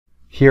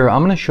Here,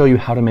 I'm going to show you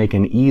how to make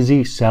an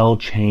easy cell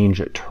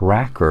change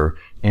tracker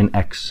in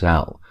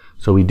Excel.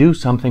 So we do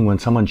something when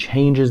someone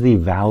changes the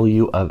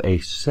value of a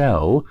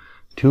cell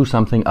to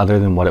something other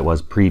than what it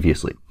was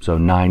previously. So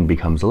 9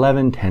 becomes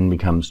 11, 10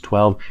 becomes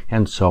 12,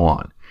 and so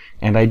on.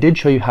 And I did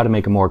show you how to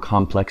make a more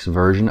complex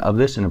version of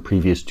this in a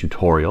previous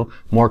tutorial.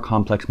 More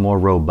complex, more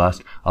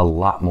robust, a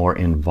lot more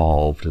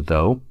involved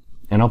though.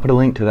 And I'll put a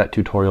link to that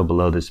tutorial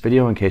below this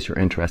video in case you're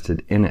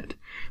interested in it.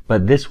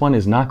 But this one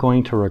is not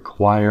going to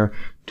require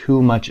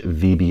too much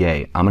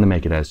VBA. I'm going to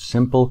make it as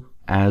simple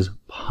as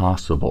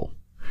possible.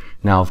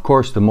 Now, of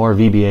course, the more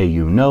VBA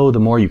you know, the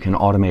more you can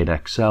automate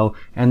Excel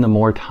and the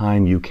more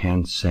time you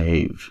can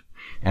save.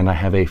 And I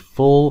have a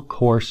full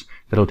course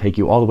that'll take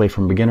you all the way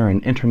from beginner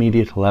and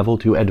intermediate level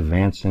to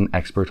advanced and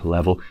expert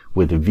level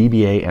with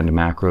VBA and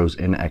macros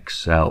in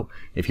Excel.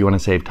 If you want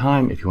to save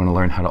time, if you want to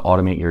learn how to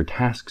automate your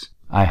tasks,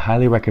 I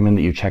highly recommend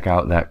that you check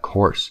out that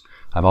course.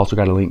 I've also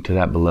got a link to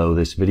that below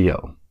this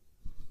video.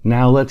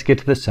 Now let's get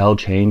to the cell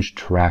change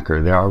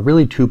tracker. There are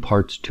really two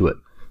parts to it.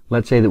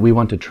 Let's say that we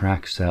want to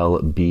track cell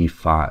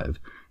B5.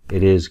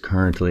 It is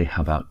currently,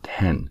 how about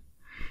 10?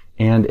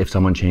 And if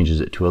someone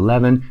changes it to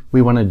 11,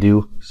 we want to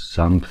do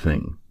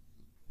something.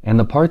 And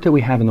the part that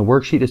we have in the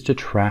worksheet is to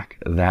track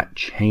that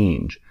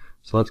change.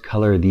 So let's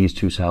color these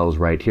two cells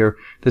right here.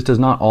 This does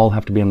not all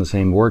have to be on the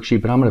same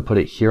worksheet, but I'm going to put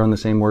it here on the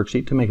same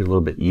worksheet to make it a little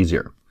bit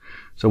easier.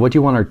 So what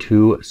you want are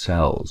two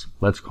cells.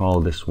 Let's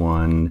call this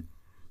one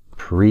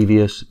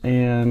previous,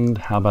 and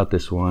how about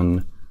this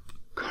one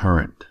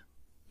current?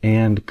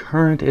 And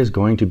current is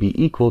going to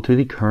be equal to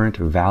the current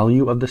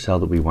value of the cell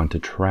that we want to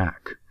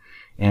track.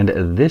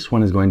 And this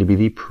one is going to be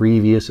the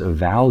previous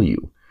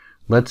value.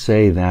 Let's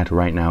say that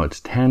right now it's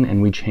 10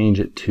 and we change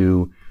it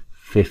to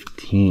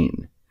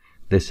 15.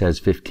 This says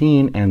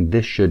 15 and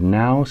this should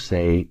now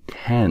say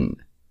 10.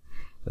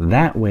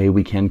 That way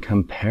we can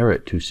compare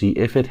it to see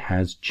if it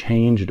has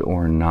changed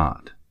or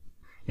not.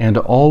 And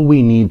all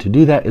we need to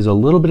do that is a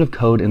little bit of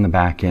code in the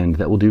back end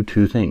that will do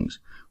two things.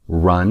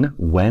 Run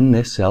when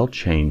this cell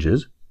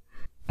changes,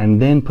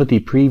 and then put the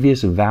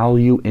previous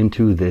value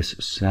into this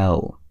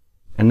cell.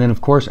 And then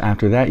of course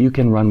after that you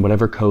can run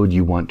whatever code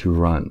you want to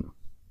run.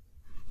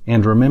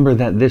 And remember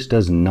that this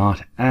does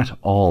not at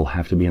all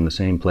have to be in the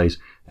same place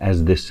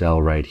as this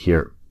cell right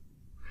here.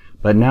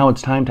 But now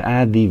it's time to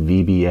add the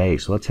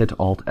VBA. So let's hit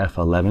Alt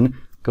F11.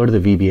 Go to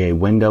the VBA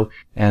window,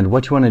 and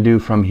what you want to do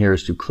from here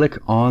is to click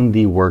on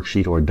the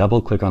worksheet or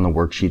double click on the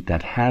worksheet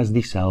that has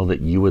the cell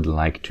that you would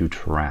like to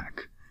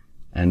track.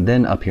 And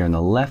then up here on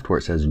the left where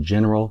it says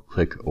General,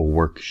 click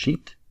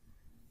Worksheet.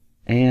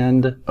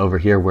 And over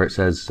here where it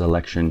says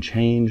Selection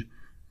Change,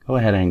 go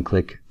ahead and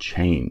click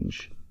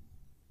Change.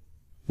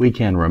 We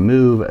can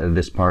remove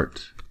this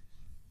part.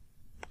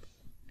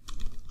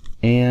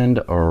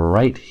 And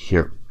right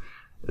here,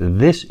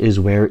 this is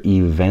where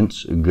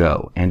events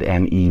go. And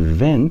an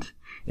event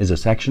is a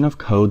section of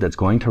code that's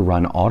going to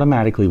run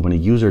automatically when a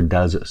user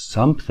does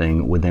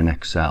something within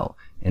Excel.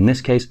 In this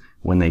case,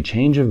 when they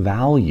change a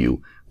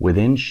value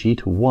within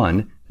sheet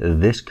 1,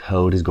 this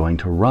code is going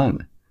to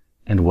run.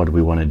 And what do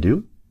we want to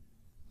do?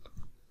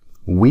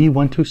 We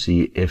want to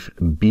see if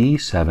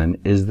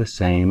B7 is the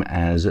same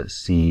as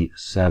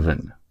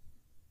C7.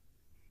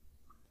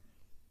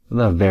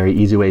 The very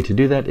easy way to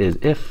do that is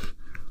if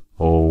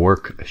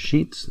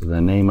worksheets, the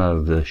name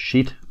of the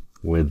sheet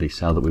with the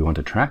cell that we want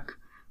to track,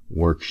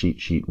 worksheet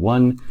sheet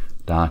 1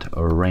 dot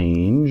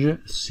range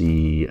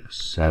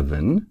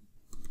C7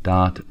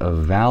 dot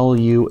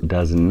value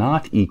does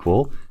not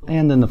equal,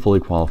 and then the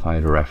fully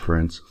qualified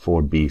reference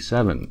for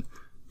B7.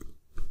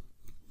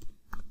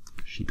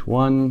 Sheet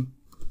 1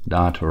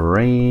 dot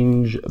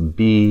range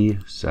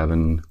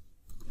B7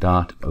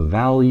 dot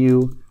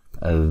value,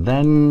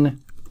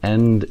 then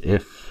end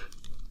if.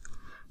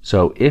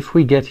 So if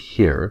we get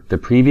here, the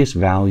previous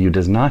value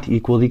does not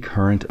equal the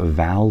current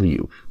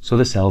value. So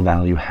the cell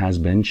value has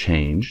been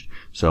changed.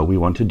 So we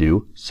want to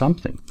do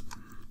something.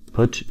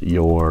 Put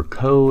your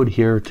code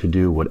here to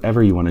do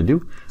whatever you want to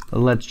do.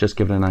 Let's just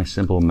give it a nice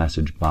simple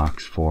message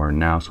box for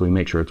now so we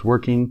make sure it's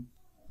working.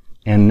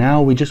 And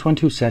now we just want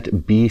to set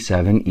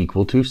B7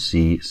 equal to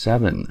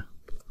C7.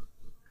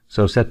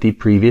 So set the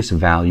previous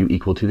value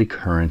equal to the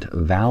current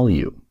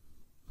value.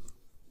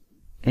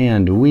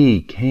 And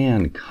we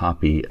can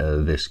copy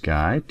this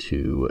guy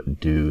to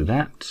do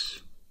that.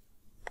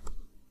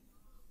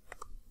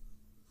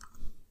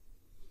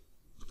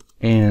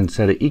 And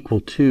set it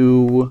equal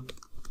to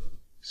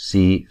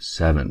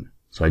C7.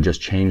 So I just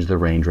changed the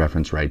range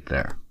reference right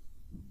there.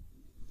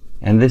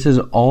 And this is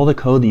all the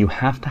code that you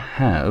have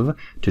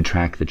to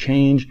track the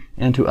change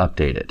and to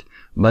update it.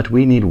 But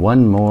we need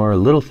one more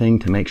little thing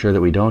to make sure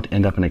that we don't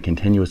end up in a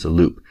continuous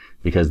loop,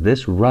 because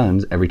this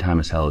runs every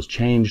time a cell is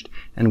changed,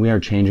 and we are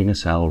changing a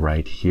cell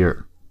right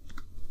here.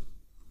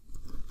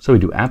 So we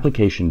do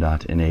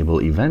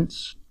application.enable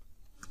events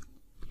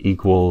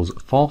equals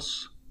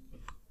false,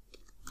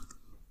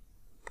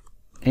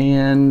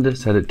 and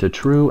set it to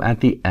true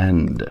at the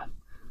end.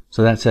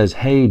 So that says,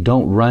 hey,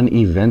 don't run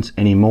events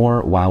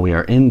anymore while we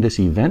are in this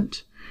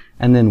event.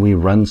 and then we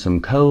run some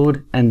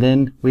code, and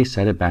then we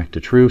set it back to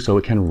true so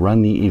it can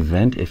run the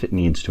event if it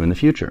needs to in the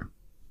future.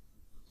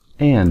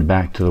 And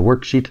back to the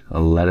worksheet,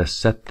 let us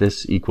set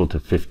this equal to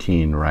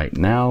 15 right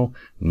now.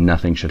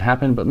 Nothing should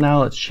happen, but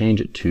now let's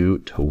change it to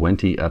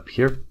 20 up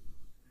here.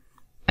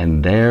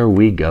 And there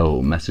we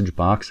go, message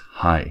box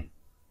hi.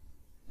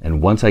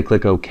 And once I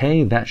click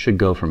OK, that should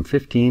go from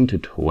 15 to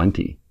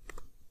 20.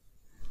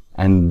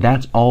 And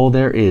that's all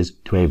there is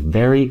to a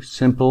very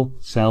simple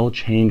cell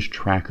change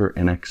tracker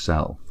in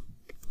Excel.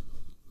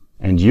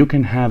 And you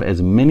can have as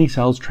many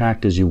cells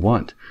tracked as you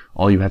want.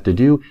 All you have to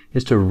do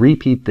is to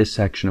repeat this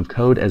section of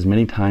code as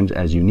many times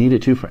as you need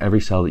it to for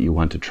every cell that you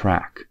want to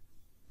track.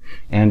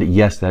 And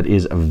yes, that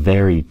is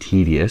very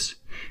tedious.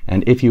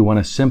 And if you want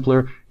a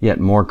simpler yet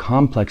more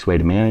complex way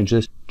to manage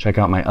this, check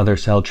out my other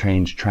cell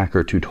change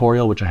tracker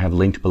tutorial, which I have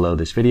linked below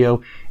this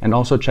video, and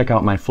also check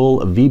out my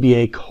full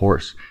VBA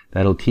course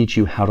that'll teach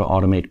you how to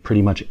automate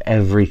pretty much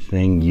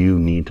everything you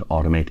need to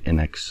automate in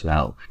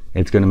Excel.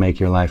 It's going to make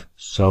your life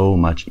so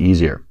much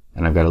easier.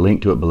 And I've got a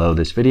link to it below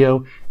this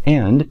video,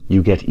 and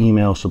you get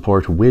email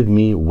support with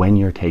me when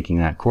you're taking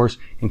that course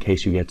in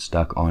case you get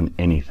stuck on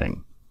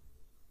anything.